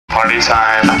party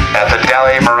time at the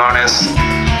Deli Moronis,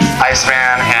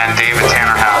 Iceman, and David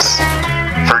Tanner house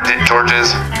for George's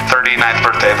 39th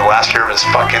birthday, the last year of his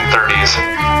fucking 30s.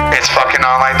 It's fucking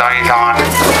on like Donkey Kong.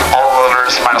 All the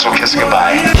lovers might as well kiss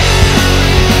goodbye.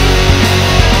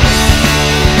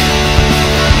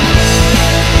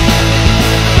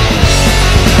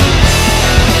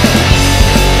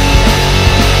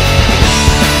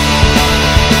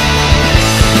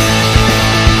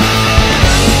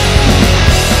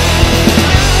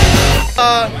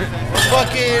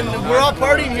 We're all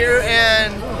partying here,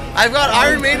 and I've got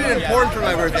Iron Maiden and porn for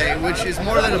my birthday, which is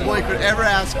more than a boy could ever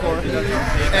ask for.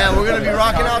 And we're gonna be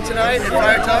rocking out tonight at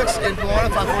Fire Tux in Pomona,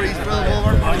 540 East Brother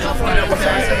Boulevard, California.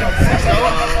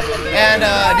 And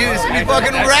dude, it's gonna be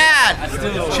fucking rad.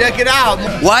 Check it out.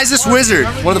 Wisest Wizard,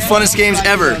 one of the funnest games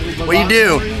ever. What you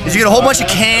do is you get a whole bunch of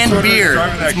canned beer.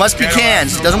 It must be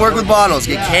cans. It doesn't work with bottles.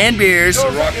 You get canned beers.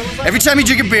 Every time you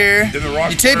drink a beer,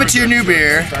 you tape it to your new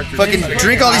beer. Fucking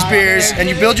drink all these beers, and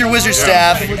you build your wizard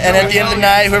staff. And at the end of the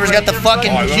night, whoever's got the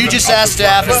fucking hugest ass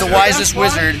staff is the wisest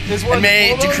wizard, and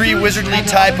may decree wizardly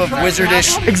type of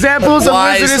wizardish examples of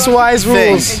wizardous wise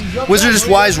rules. Wizardous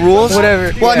wise rules.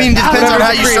 Whatever. Well, I mean, it depends on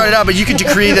how you started out, but you could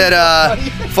decree that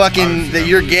that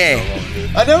you're gay.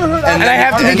 I never heard that. And I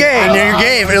have to be gay. And you're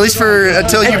gay, at least for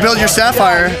until you build your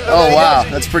sapphire. Oh wow,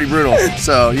 that's pretty brutal.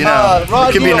 So you know,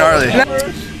 it could be gnarly.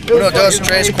 Uno, dos,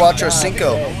 tres, cuatro,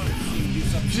 cinco.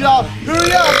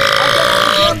 Hurry up!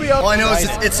 All I know is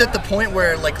it's at the point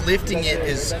where like lifting it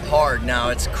is hard now.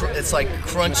 It's like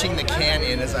crunching the can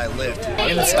in as I lift.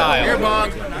 In style,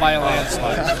 by a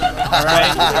landslide. All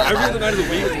right. Every other night of the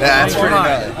week. Yeah, that's pretty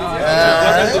gnarly.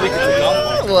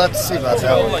 We'll have to see about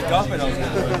that one.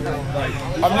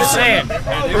 I'm just saying,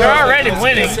 we're already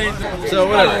winning. So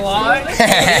whatever.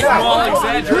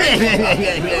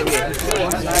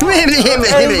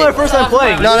 This is my first time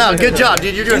playing. No, good job,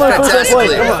 dude. You're doing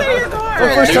fantastically.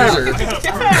 First time.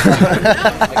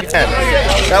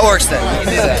 That works then.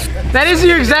 That is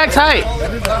your exact height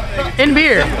in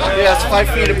beer. Yeah, it's 5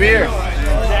 feet of beer.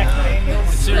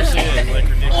 Seriously, like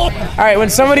ridiculous. All right, when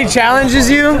somebody challenges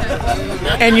you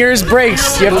and yours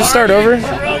breaks, do you have to start over,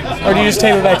 or do you just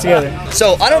tape it back together?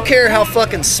 So I don't care how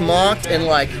fucking smocked and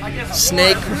like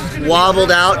snake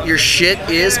wobbled out your shit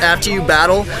is after you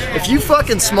battle. If you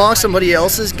fucking smock somebody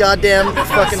else's goddamn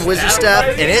fucking wizard staff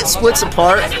and it splits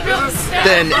apart,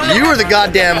 then you are the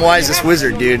goddamn wisest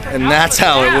wizard, dude. And that's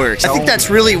how it works. I think that's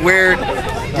really where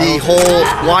the whole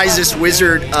wisest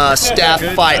wizard staff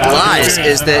fight lies,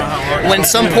 is that when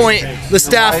some point the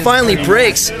staff finally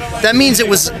breaks, that means it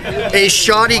was a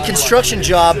shoddy construction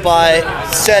job by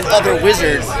said other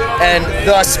wizard, and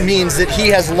thus means that he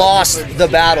has lost the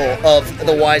battle of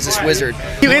the wisest wizard.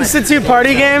 You institute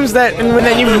party games that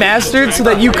you mastered so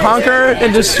that you conquer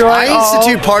and destroy. I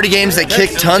institute party games that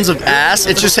kick tons of ass.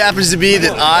 It just happens to be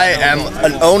that I am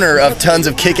an owner of tons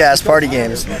of kick-ass party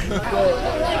games. He's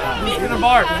gonna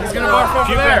barf. He's gonna barf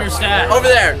over there. Over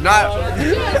there, not.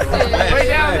 Way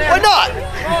down there. Why not?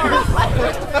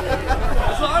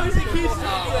 As long as he keeps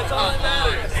moving, that's all that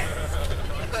matters.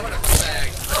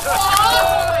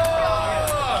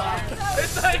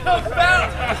 It's like a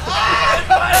bounce.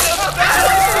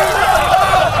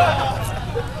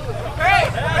 Hey,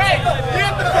 you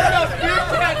have to put those beer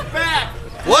cans back.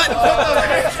 What?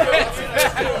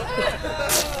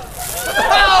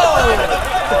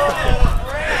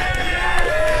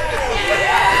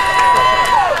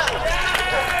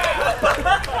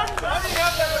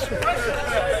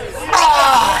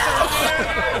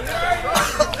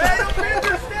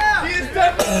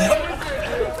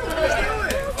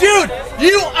 Dude,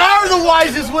 you are the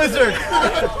wisest wizard!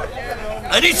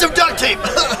 I need some duct tape.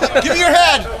 Give me your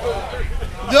hand.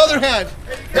 The other hand.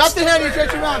 Not the hand you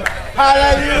stretch around.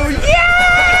 Hallelujah!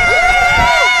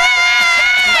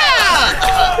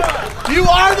 You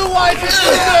are the wisest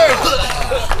wizard!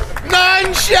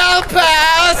 None shall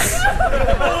pass!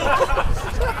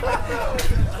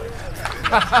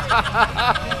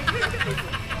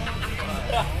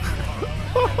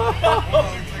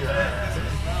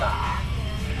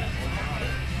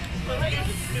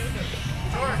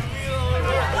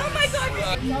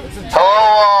 Hello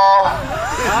all.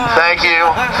 Thank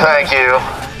you.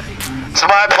 It's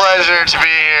my pleasure to be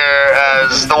here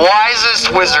as the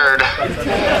wisest wizard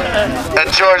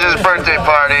at George's birthday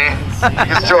party,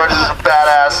 because George is a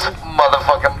badass,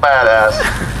 motherfucking badass.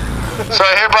 So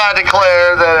I hereby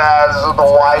declare that as the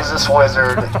wisest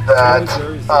wizard that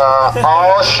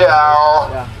all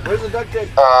shall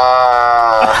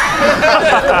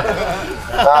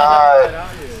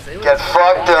get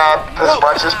fucked up as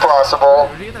much as possible,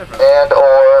 and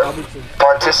or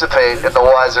participate in the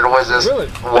Wisest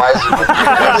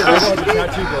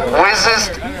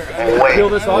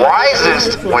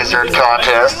Wizard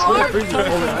contest,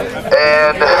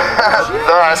 and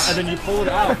thus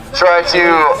try to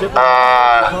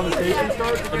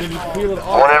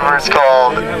whatever it's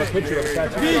called,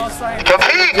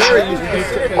 compete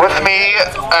with me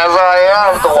as I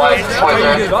am the Wisest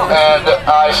Wizard, and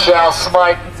I shall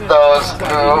smite those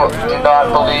who do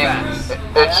not believe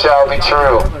it shall be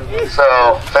true.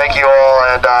 So, thank you all,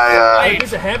 and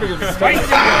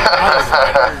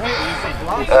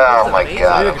oh my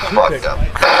god, I'm fucked up.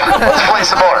 Let's play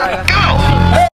some more. Go!